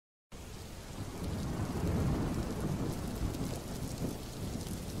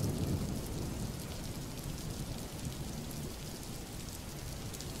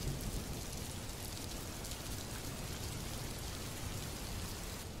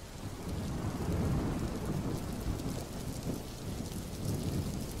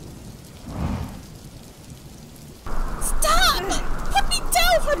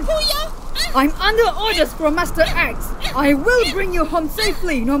I'm under orders from Master X. I will bring you home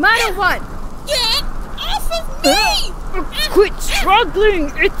safely, no matter what. Get off of me! Quit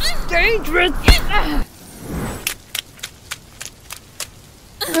struggling. It's dangerous.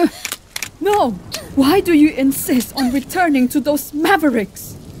 No. Why do you insist on returning to those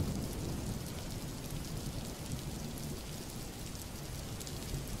mavericks?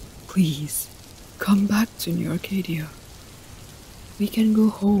 Please, come back to Neo Arcadia. We can go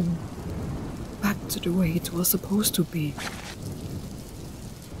home. Back to the way it was supposed to be.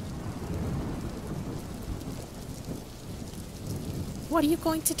 What are you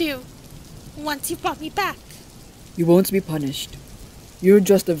going to do once you brought me back? You won't be punished. You're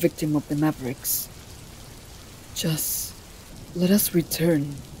just a victim of the mavericks. Just let us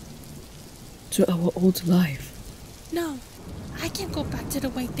return to our old life. No, I can't go back to the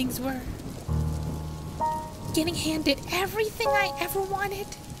way things were. Getting handed everything I ever wanted.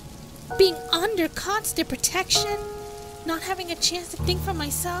 Being under constant protection. Not having a chance to think for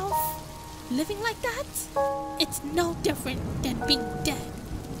myself. Living like that? It's no different than being dead.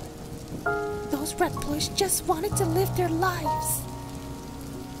 Those red boys just wanted to live their lives.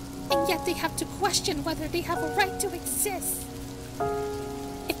 And yet they have to question whether they have a right to exist.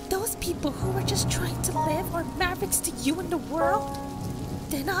 If those people who are just trying to live are mavericks to you in the world,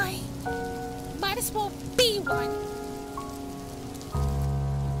 then I might as well be one.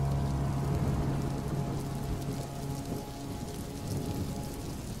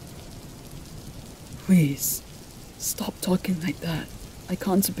 Please, stop talking like that. I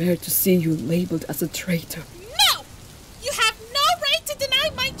can't bear to see you labeled as a traitor. No! You have no right to deny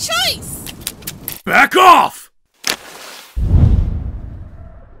my choice! Back off!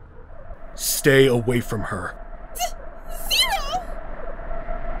 Stay away from her. Zero!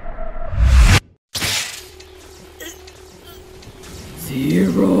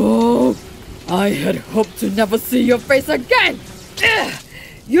 Zero! I had hoped to never see your face again!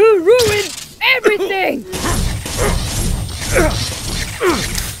 You ruined everything!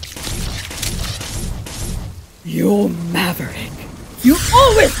 You're maverick. You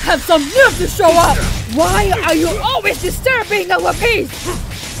always have some nerve to show up! Why are you always disturbing our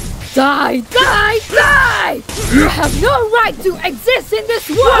peace? Die! Die! Die! You have no right to exist in this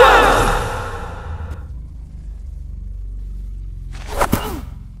world!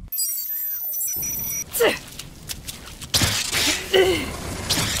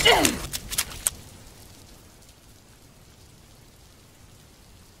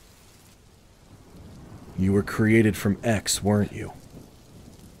 You were created from X, weren't you?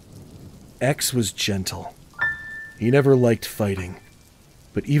 X was gentle. He never liked fighting.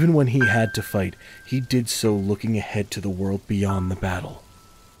 But even when he had to fight, he did so looking ahead to the world beyond the battle.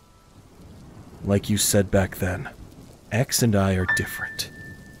 Like you said back then, X and I are different.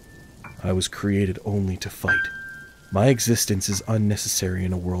 I was created only to fight. My existence is unnecessary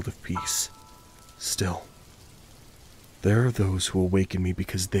in a world of peace. Still, there are those who awaken me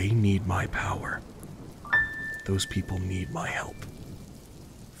because they need my power. Those people need my help.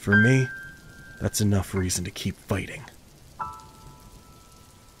 For me, that's enough reason to keep fighting.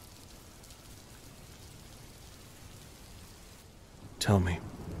 Tell me,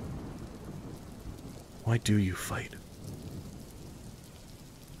 why do you fight?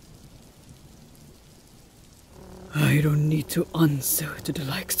 I don't need to answer to the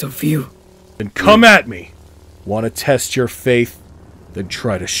likes of you. Then come at me! Want to test your faith? Then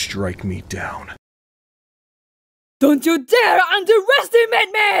try to strike me down. Don't you dare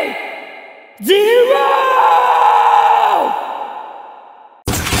underestimate me! Zero!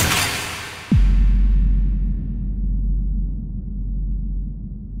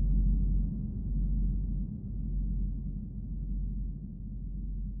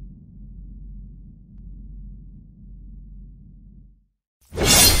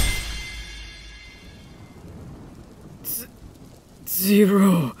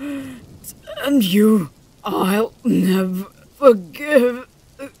 Zero. And you, I'll never forgive.